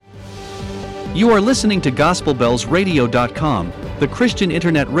You are listening to GospelBellsRadio.com, the Christian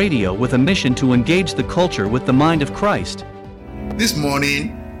internet radio with a mission to engage the culture with the mind of Christ. This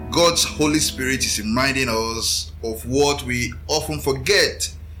morning, God's Holy Spirit is reminding us of what we often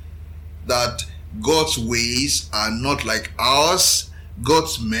forget, that God's ways are not like ours,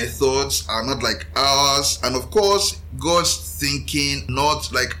 God's methods are not like ours, and of course, God's thinking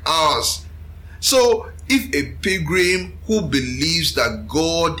not like ours. So, if a pilgrim who believes that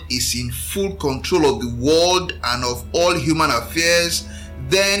God is in full control of the world and of all human affairs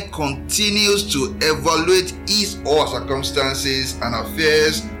then continues to evaluate his or her circumstances and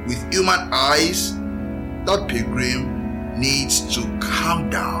affairs with human eyes, that pilgrim needs to calm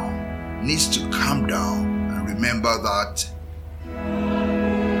down and remember that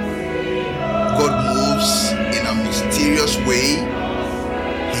God moves in a mysterious way,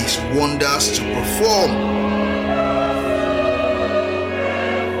 His wonders to perform.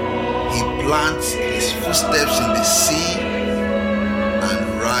 He plants His footsteps in the sea and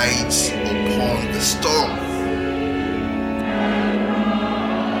rides upon the storm.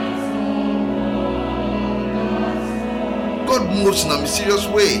 God moves in a mysterious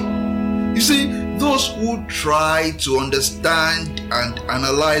way. You see, those who try to understand and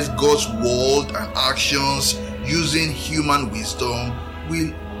analyze God's word and actions using human wisdom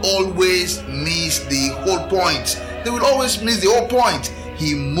will always miss the whole point. They will always miss the whole point.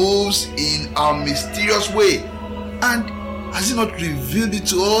 He moves in a mysterious way. And has He not revealed it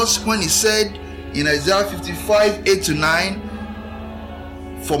to us when He said in Isaiah 55, 8-9,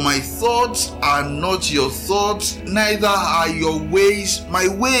 "For my thoughts are not your thoughts, neither are your ways my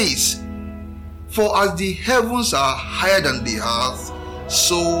ways. For as the heavens are higher than the earth,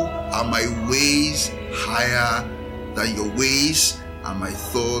 so are my ways higher than your ways, and my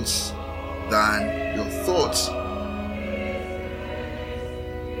thoughts than your thoughts."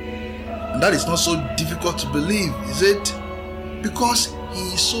 And that is not so difficult to believe, is it? Because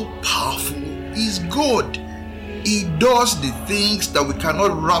He is so powerful. He is God. He does the things that we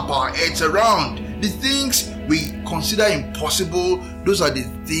cannot wrap our heads around. The things we consider impossible, those are the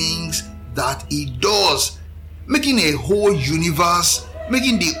things that He does, making a whole universe,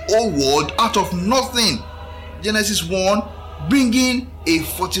 making the whole world out of nothing. Genesis 1, bringing a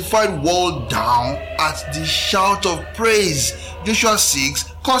fortified wall down at the shout of praise. Joshua 6,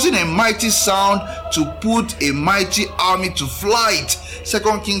 causing a mighty sound to put a mighty army to flight.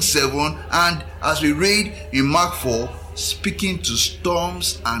 2 Kings 7, and as we read in Mark 4, speaking to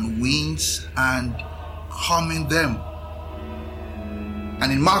storms and winds and calming them.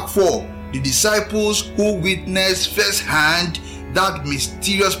 And in Mark 4, the disciples who witnessed firsthand that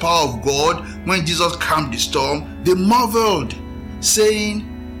mysterious power of God when Jesus calmed the storm, they marveled, saying,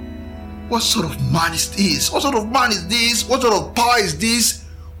 "What sort of man is this? What sort of man is this? What sort of power is this?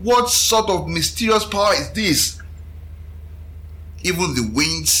 What sort of mysterious power is this?" Even the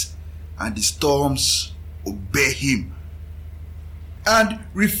winds and the storms obey Him. And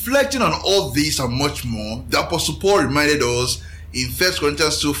reflecting on all this and much more, the Apostle Paul reminded us in 1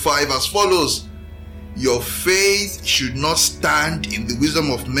 Corinthians 2:5 as follows: "Your faith should not stand in the wisdom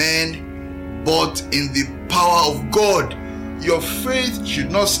of men, but in the power of God." Your faith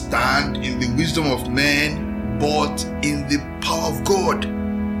should not stand in the wisdom of men, but in the power of God.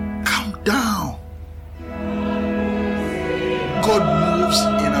 Calm down. God moves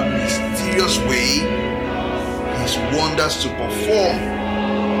in a mysterious way, His wonders to perform.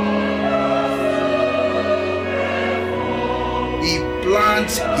 He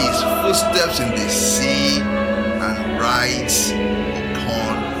plants His footsteps in the sea and rides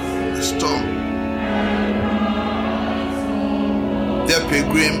upon the storm. Dear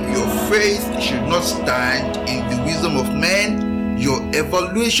pilgrim, your faith should not stand in the wisdom of men. Your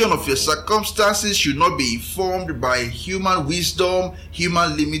evaluation of your circumstances should not be informed by human wisdom,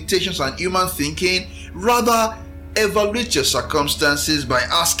 human limitations, and human thinking. Rather, evaluate your circumstances by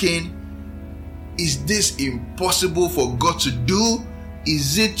asking, is this impossible for God to do?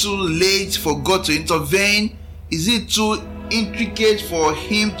 Is it too late for God to intervene? Is it too intricate for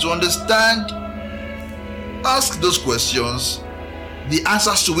Him to understand? Ask those questions, the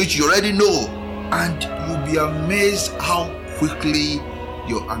answers to which you already know, and you'll be amazed how quickly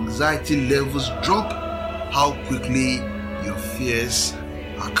your anxiety levels drop, how quickly your fears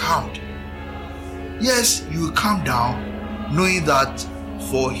are calmed. Yes, you will calm down knowing that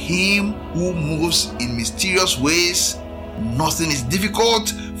for Him who moves in mysterious ways, nothing is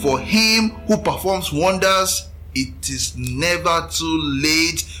difficult. For Him who performs wonders, it is never too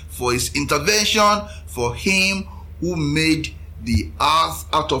late for His intervention. For Him who made the earth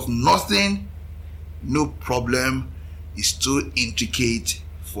out of nothing, no problem is too intricate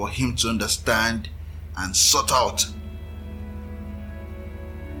for him to understand and sort out.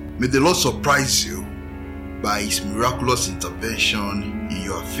 May the Lord surprise you by his miraculous intervention in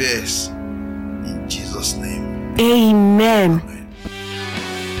your affairs. In Jesus' name. Amen. Amen.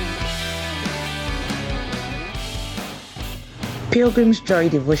 Pilgrim's Joy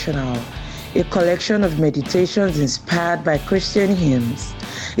Devotional, a collection of meditations inspired by Christian hymns,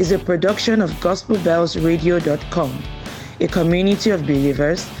 is a production of GospelBellsRadio.com, a community of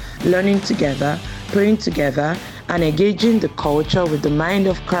believers learning together, praying together, and engaging the culture with the mind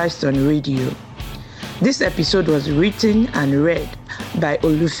of Christ on radio. This episode was written and read by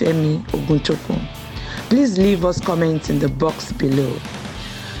Olufemi Oguntokun. Please leave us comments in the box below.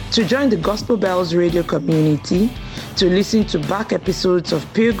 To join the Gospel Bells radio community, to listen to back episodes of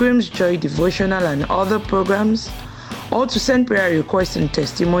Pilgrim's Joy Devotional and other programs, or to send prayer requests and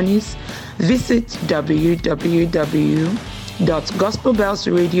testimonies, visit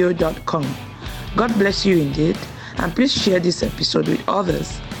www.gospelbellsradio.com. God bless you indeed, and please share this episode with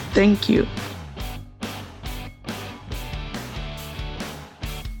others. Thank you.